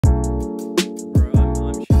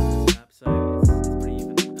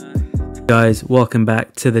Guys, welcome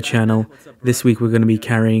back to the channel. This week we're going to be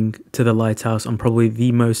carrying to the lighthouse on probably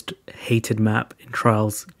the most hated map in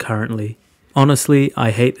Trials currently. Honestly,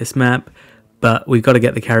 I hate this map, but we've got to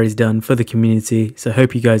get the carries done for the community, so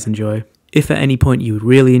hope you guys enjoy. If at any point you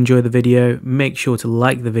really enjoy the video, make sure to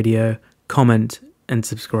like the video, comment, and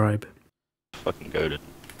subscribe. Fucking goated.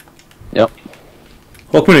 Yep.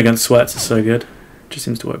 Walkman against sweats is so good. Just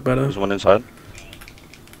seems to work better. There's one inside.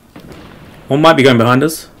 One might be going behind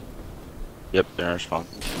us. Yep, there's fine.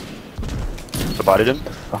 Provided him.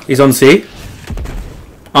 He's on C.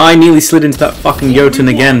 I nearly slid into that fucking Jotunn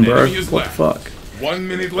again, bro. What the fuck? 1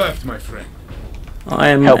 minute left, my friend. I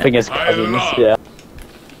am helping his cousins, yeah.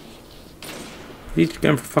 He's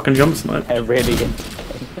going for fucking jump snipe. Yeah, really good.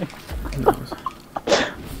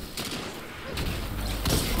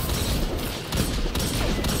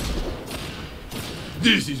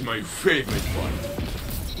 This is my favorite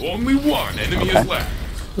fight. Only one enemy is left.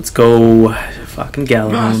 Let's go. Fucking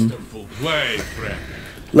Galahad. Masterful play, friend.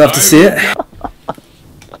 Love to see it.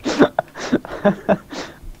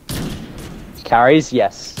 Carries,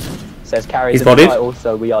 yes. Says carries He's in the bodied. title,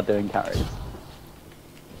 so we are doing carries.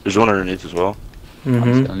 There's one underneath as well. I'm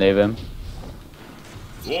just gonna leave him.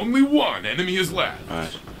 Only one enemy is left.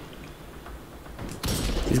 Nice.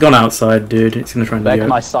 He's gone outside, dude. He's gonna try and Beck, do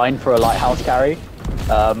can I it. sign for a lighthouse carry?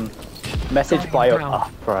 Message bio. Oh,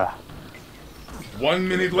 bruh. 1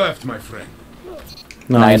 minute left, my friend.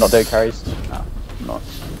 No, you're not Nice. doing carries? No, I'm not.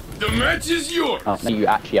 The match is yours. Oh, no, you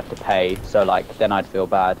actually have to pay, so like, then I'd feel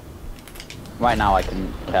bad. Right now I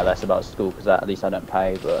can care less about school, because at least I don't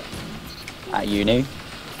pay, but at uni,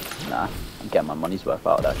 nah, I'm getting my money's worth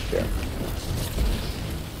out of that shit.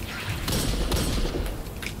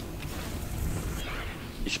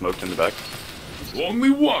 He smoked in the back.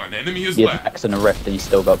 Only one enemy is He had left. X and a rift and he's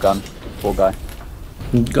still got gun. Poor guy.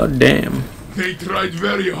 God damn. They tried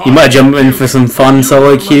very hard. You might jump in for some fun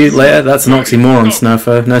solo queue later. That's an oxymoron,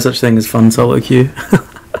 Snurfer. No such thing as fun solo queue.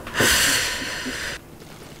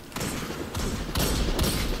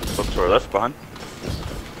 Up to our left, behind.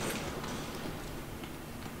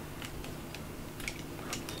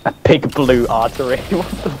 A big blue artery, what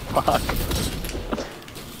the fuck?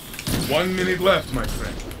 1 minute left, my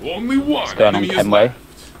friend. Only one What's going on, enemy is Kenway? left.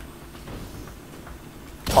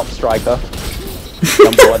 Top striker.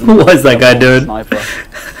 What is that guy doing? Sniper.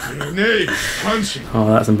 Grenade, punching. Oh,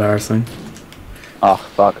 that's embarrassing. Oh,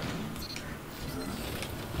 fuck.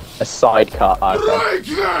 A side cut, okay. Break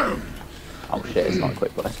them. Oh shit, it's not a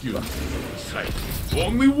quick play. Excuse me. Sight.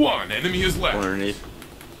 Only one enemy is One left. underneath.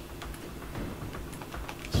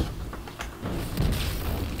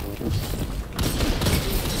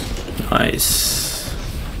 Nice.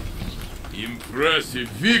 Impressive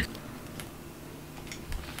victory.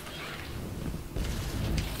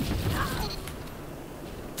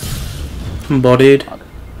 Bodied.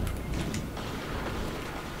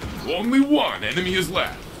 Only one enemy is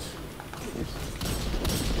left.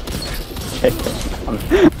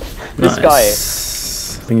 This guy.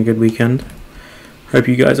 Nice. Having a good weekend. Hope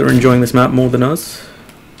you guys are enjoying this map more than us.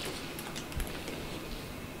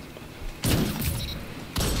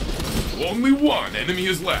 Only one enemy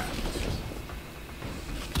is left.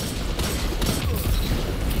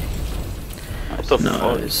 What the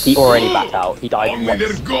fuck? Nice. He already backed out. He died Only once. their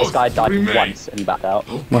This ghosts guy died remain. once and he backed out.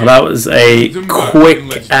 Well, that was a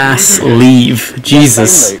quick ass leave.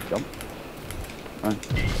 Jesus. Same loop, John. Right.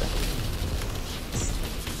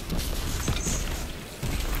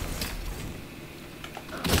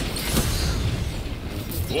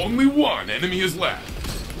 Only one enemy is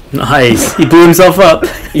left. Nice. He blew himself up.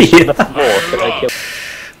 He shot the floor, so they killed.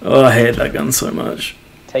 Oh, I hate that gun so much.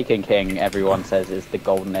 Taken King, everyone says, is the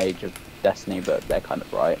golden age of Destiny, but they're kind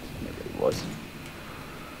of right. It really was.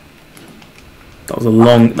 That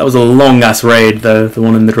was a long ass raid though, the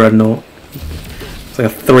one in the Dreadnought. It's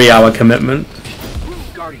like a 3-hour commitment.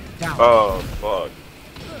 Oh, fuck.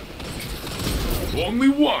 Only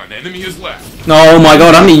one enemy is left. Oh my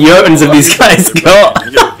god, how many Jotunns have these guys got?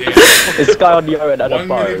 This guy on Jotunn and a 1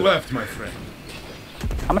 minute bow. left, my friend.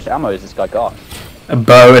 How much ammo has this guy got? A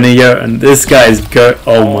bow and a Jotun. This guy's go.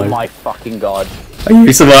 Oh my. Fucking god. Oh,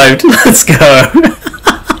 you survived. Let's go.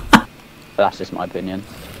 That's just my opinion.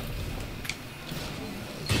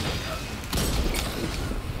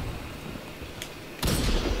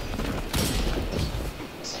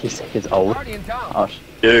 He's old. Oh,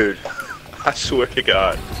 Dude. I swear to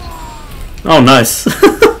God. Oh, nice.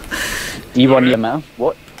 do you want your mouth?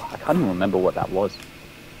 What? I can't even remember what that was.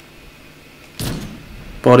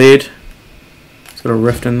 Bodied. It's got a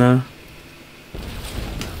rift in there.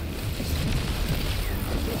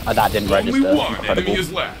 That didn't register. Only one Incredible. enemy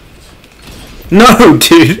is left. No,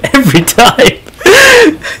 dude, every time.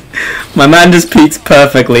 My man just peeks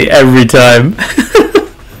perfectly every time.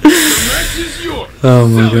 Match is yours. Oh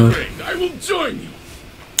my god. Celebrate. I will join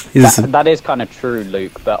you. That is kind of true,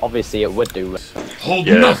 Luke, but obviously it would do. Hold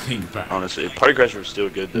Yeah. nothing back. Honestly, party crashers are still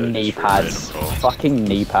good though. Knee just for pads. random call. Fucking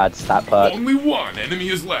knee pads, that perk. Only one enemy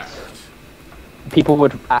is left. People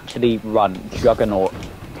would actually run Juggernaut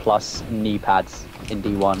plus knee pads in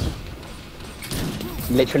D1.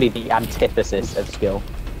 Literally the antithesis of skill.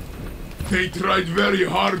 They tried very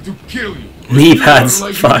hard to kill you. Knee You pads. are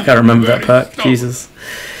like Fuck, me, I remember that very perk. stubborn. Jesus.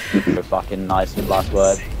 Fucking nice last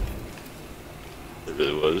word. It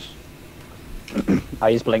really was. I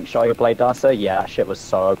used Blink Shot Your Blade Dancer. Yeah, that shit was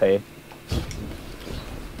so OP. I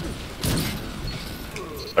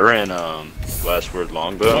ran last word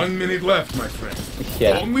longbow. 1 minute left, my friend.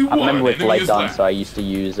 Yeah, Only I remember one with enemy Blade is Dancer left. I used to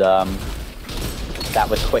use that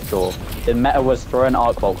was quick draw. The meta was throw an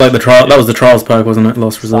arc bolt. Like the trial. That was the trials perk, wasn't it?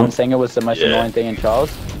 Last resort. Sunsinger was the most Yeah. annoying thing in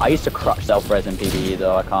Trials. I used to crutch self-res in PvE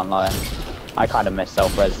though, I can't lie. I kind of miss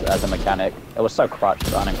self-res as a mechanic. It was so crutched,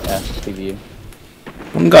 but I don't care, PvE.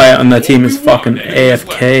 One guy on their team is fucking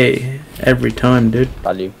AFK every time, dude.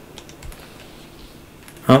 Value.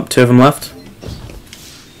 Oh, 2 of them left.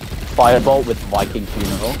 Firebolt with Viking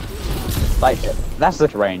Funeral. Like, that's the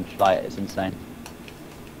range, like, it's insane.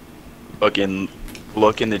 Fucking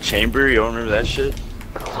look in the chamber. You don't remember that shit?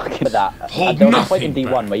 Look at that. Hold There was a point in nothing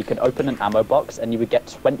D1 back. where you could open an ammo box and you would get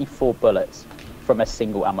 24 bullets from a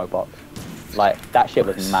single ammo box. Like, that shit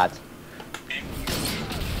was mad.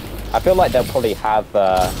 I feel like they'll probably have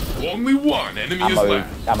Only one enemy is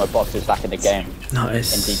left. ammo boxes back in the game in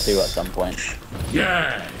Nice. D2 at some point.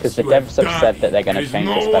 Yes. Because the you have devs have said done that they're going it. to There's change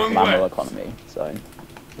no the special one ammo left. economy, so...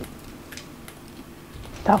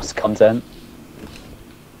 That was content.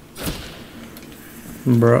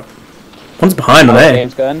 Bro. One's behind, How are are they?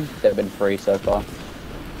 games going? They've been free so far.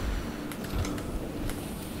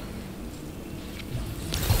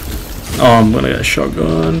 Oh, I'm gonna get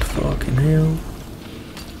shotgunned. Fucking hell.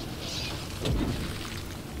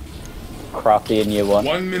 Crafty in year 1.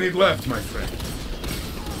 1 minute left, my friend.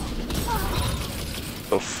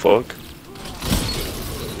 The fuck?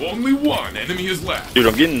 Only one enemy is left. Dude,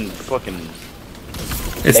 I'm getting fucking.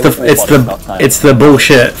 It's They the were it's all bodies last the night. it's the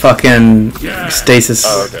bullshit fucking Yeah. stasis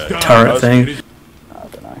Oh, okay. turret thing. I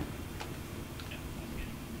don't know.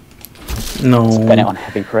 No. Spin it on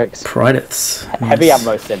heavy bricks. Prideths. Heavy Yes.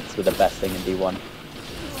 ammo synths were the best thing in D1.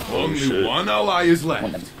 Only shit. one ally is Want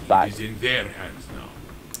left. them back. He's in their hands now.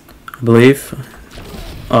 I believe.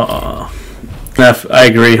 I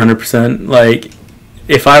agree 100%. Like,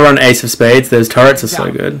 if I run Ace of Spades, those turrets are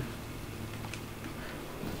so good.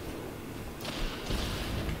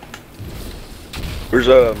 Where's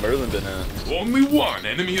Merlin been at? Only one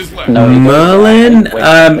enemy is left. No, he goes Merlin,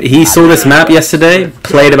 down. Wait. he saw this map yesterday,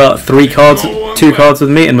 played about 2 cards with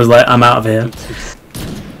me, and was like, I'm out of here.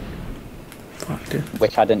 Fuck, dude.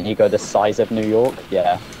 Which had an ego the size of New York?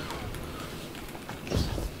 Yeah.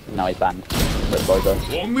 Now he's banned. Rip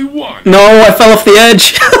Bozo. Only one. No, I fell off the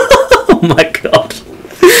edge! Oh my god.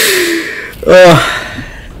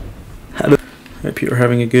 Hope you're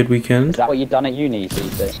having a good Is weekend. that what you've done at uni,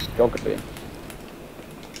 CC? Geography?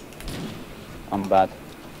 I'm bad.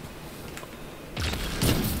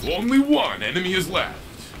 Only one enemy is left.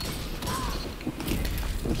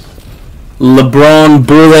 LeBron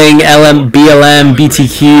bullying BLM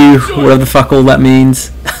BTQ, whatever the fuck all that means.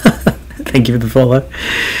 Thank you for the follow.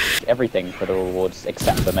 Everything for the rewards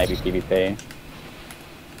except for maybe PvP.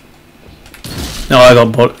 No,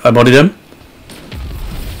 I bodied him.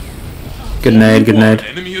 Good nade, good Only one nade.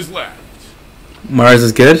 enemy is left. Mars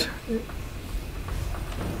is good.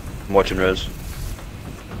 I'm watching Rez.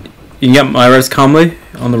 You can get Myra's calmly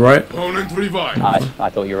on the right. Opponent revived. I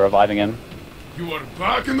thought you were reviving him. You are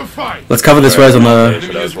back in the fight. Let's cover this res on the. That's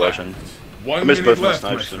what I was watching. I 1 missed both minute my left, my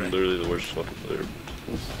snipes. I'm friend. literally the worst fucking player.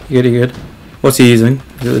 You good. What's he using?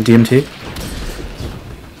 Is it the DMT?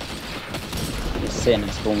 Sin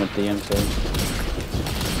and Storm with DMT.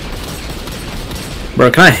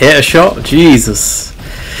 Bro, can I hit a shot? Jesus.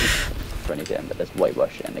 For anything, but there's way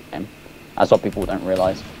worse shit in the game. That's what people don't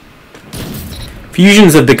realise.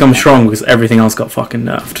 Fusions have become strong because everything else got fucking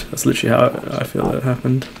nerfed. That's literally how I feel that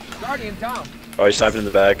happened. Oh, he's sniping in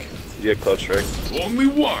the back. You get close, Rick. Only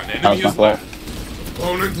one That enemy was is my fault. left.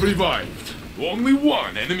 Opponent revived. Only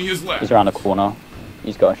one enemy is left. He's around the corner.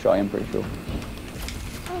 He's got a shot, I'm pretty sure.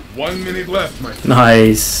 1 minute left, my friend.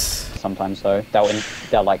 Nice. Sometimes so.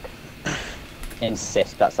 They'll like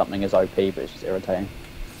insist that something is OP, but it's just irritating.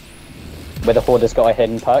 With a Hoarder's got a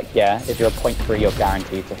hidden perk, yeah. If you're a 0.3, you're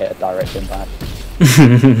guaranteed to hit a direct impact.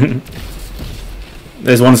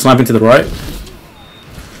 There's one sniping to the right.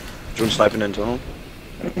 Jotunn sniping in tunnel.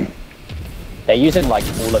 They're using like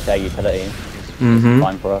all of their utility. Mm-hmm.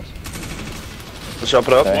 Fine for us. Let's jump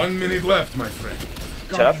it up. Okay. 1 minute left, my friend.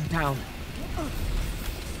 Tap. Down.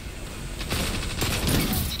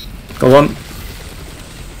 Go on.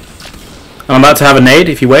 I'm about to have a nade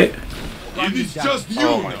if you wait. It is just you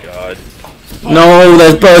Oh my now. god. No,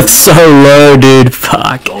 they're both so low, dude.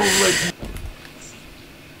 Fuck. Don't let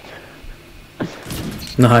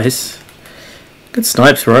Nice. Good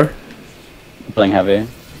snipes, bro. Playing heavy.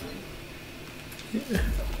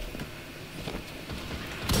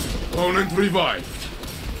 opponent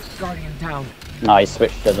revived. Guardian down. No, he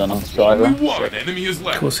switched to the non-strider. Only one enemy is Of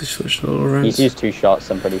left. course, he switched all around. He's used 2 shots,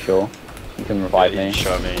 I'm pretty sure. You can revive Yeah, me, he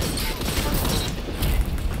shot me.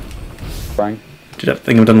 Frank. Dude, I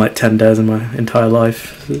think I've done like 10 days in my entire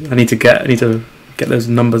life. I need to get those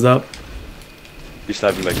numbers up. He's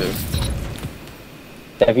sniping back there.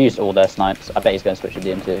 They've used all their snipes. I bet he's going to switch to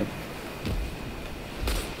DM2.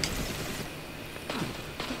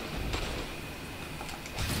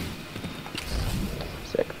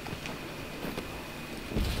 Sick.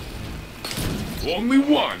 Only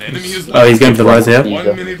one enemy is left. Oh, he's going for the rise here.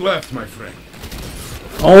 1 minute left, my friend.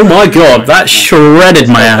 Oh my god, that shredded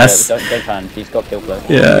my ass. Don't turn. He's got kill play.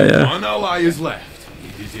 Yeah, yeah. One ally is left.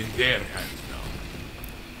 It is in their hands now.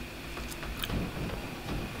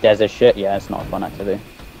 There's a shit. Yeah, it's not a fun activity.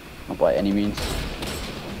 Not by any means.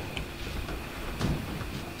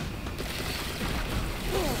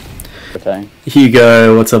 Return.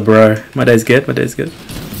 Hugo, what's up, bro? My day's good. My day's good.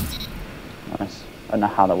 Nice. I don't know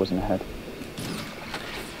how that was in the head.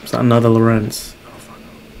 Is that another Lorenz?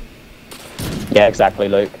 Yeah, exactly,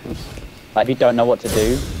 Luke. Like, if you don't know what to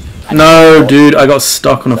do. and No, you- dude, I got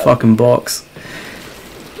stuck on a fucking box.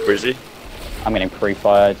 Where is he? I'm getting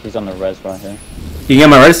pre-fired. He's on the res right here. You can get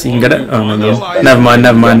my res? You can get it? Oh, no. Never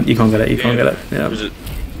mind. You can't get it. You can't get it. Yeah. Where's it?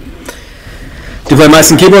 Do you play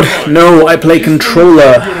mouse and keyboard? No, I play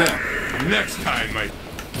controller. Next time, my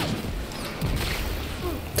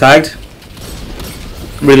Tagged.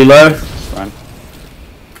 Really low. Run.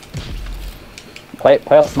 Play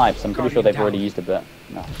off snipes. I'm pretty sure they've already used a bit.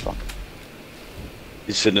 No, fuck.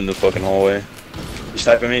 He's sitting in the fucking hallway. He's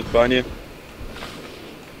sniping me behind you.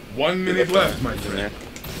 1 minute left, my friend.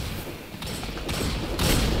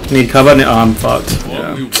 Need cover? Oh, I'm fucked.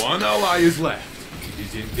 Only Yeah. one ally is left. It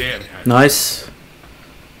is in their hands. Nice.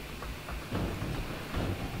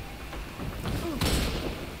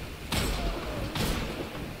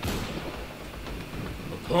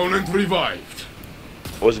 Opponent revived.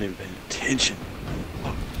 Wasn't even paying attention.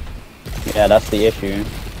 Yeah, that's the issue.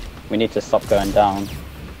 We need to stop going down.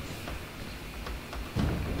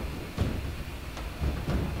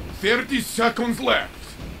 30 seconds left.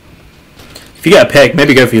 If you get a pick,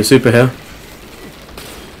 maybe go for your super here.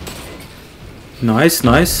 Nice,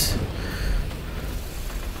 nice.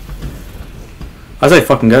 I say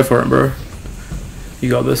fucking go for it, bro. You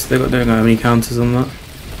got this. They don't have any counters on that.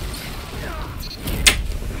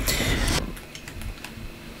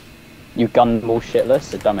 You gun ball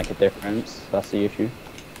shitless, it don't make a difference. That's the issue.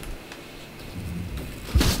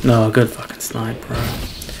 No, good fucking snipe, bro.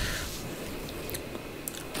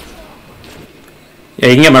 Yeah,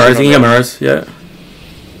 you can get my res. You can get my res. Yeah.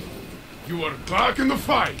 You are back in the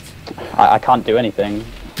fight. I can't do anything.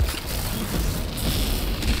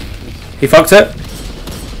 He fucked it.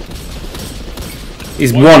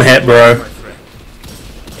 He's one hit, bro. My friend.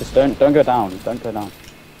 Just don't go down. Don't go down.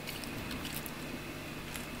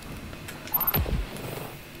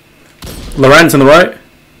 Lorenz on the right.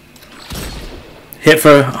 Hit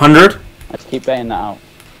for 100. Let's keep baiting that out.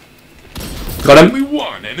 Got him. Only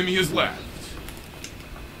one enemy is left.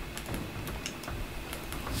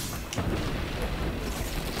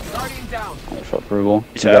 Guardian down. Get shot through wall.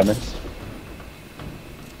 He's You got out. this.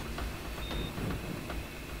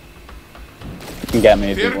 You can get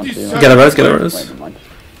me if you want to. 30 Get a res. Get a res. Wait, never mind.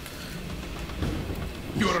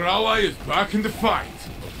 Your ally is back in the fight.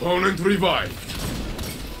 Opponent revived.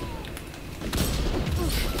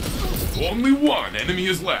 Only one enemy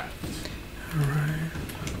is left.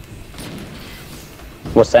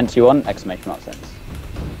 What sense you on? Exclamation mark sense.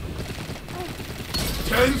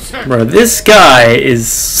 10 seconds. Bro, this guy is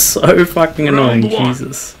so fucking annoying. Round one.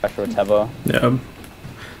 Jesus. Pressure whatever. Yeah.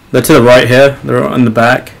 They're to the right here. They're on the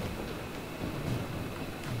back.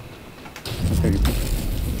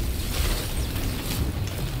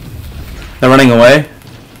 They're running away.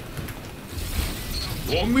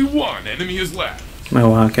 Only one enemy is left.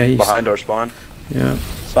 Oh, okay. Behind our spawn. Yeah.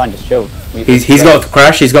 It's fine, just chill. He's got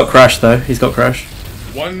crash. He's got crash though. He's got crash.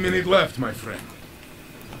 1 minute left, my friend.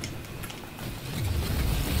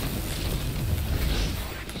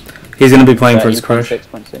 He's gonna be playing for his crash.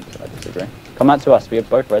 6.6. disagree. Come out to us. We have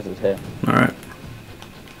both reses here. Alright.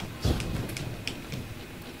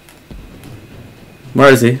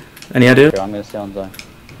 Where is he? Any idea? Here, I'm gonna stay on zone.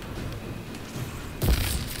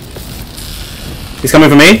 He's coming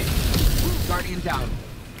for me. Guardian down.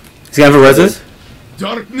 He's going for reses.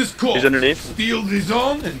 Darkness calls. He's underneath. Steal this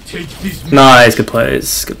on and take this. Nice, good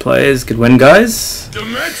plays. Good plays. Good win, guys. The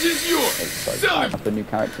match is yours. So Sell I him. have a new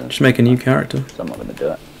character, Just make a new character. so I'm not gonna do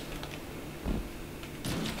it.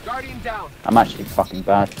 Guardian down. I'm actually fucking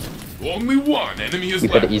bad. Only one enemy is You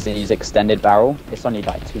could left. easily use extended barrel. It's only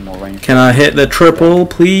like 2 more range. Can I hit the triple,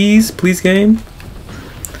 please? Please, game.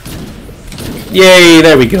 Yay,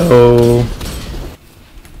 there we go.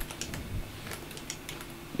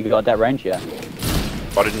 You got that range yet?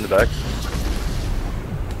 Bought it in the back.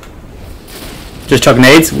 Just chuck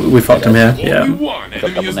nades. We fucked him here. Only Yeah. one Got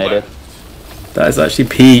enemy double is native. left. That is actually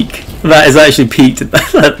peak. That is actually peaked.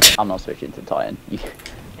 I'm not switching to Titan.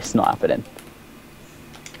 It's not happening.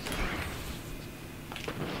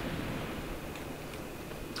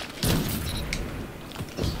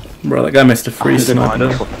 Bro, that guy missed a free sniper.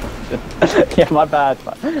 Yeah, my bad.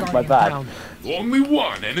 My Guardian bad. down. Only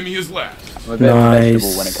one enemy is left. I'm a bit of a Nice.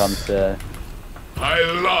 vegetable when it comes to I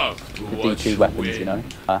love to the watch D2 you weapons, win. you know?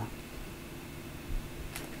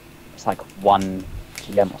 It's like 1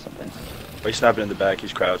 GM or something. Oh, he's snapping in the back.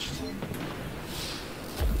 He's crouched.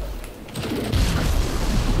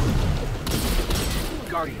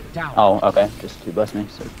 Guardian down. Oh, okay. Just 2 burst me.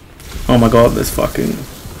 So Oh my god, this fucking...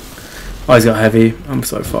 Oh, he's got heavy. I'm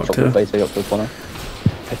so fucked chocolate here. face way up to the corner.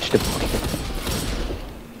 Vegetable.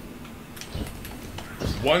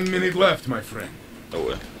 1 minute left, my friend. No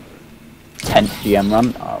way. 10th GM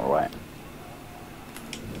run. Alright.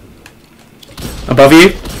 Above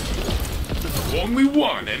you. Only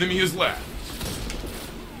one enemy is left.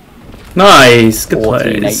 Nice. Good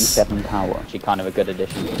plays. 1487 power. Actually kind of a good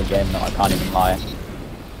addition to the game, though. I can't even lie.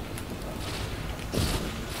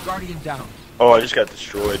 Guardian down. Oh, I just got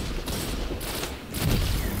destroyed.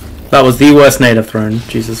 That was the worst nade I've thrown.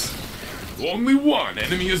 Jesus. Only one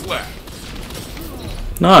enemy is left.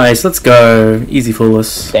 Nice. Let's go. Easy for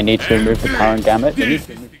us. They need to remove the current gamut. They need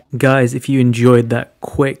to remove Guys, if you enjoyed that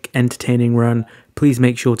quick, entertaining run, please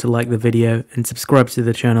make sure to like the video and subscribe to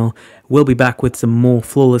the channel. We'll be back with some more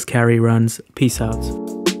flawless carry runs. Peace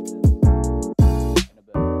out.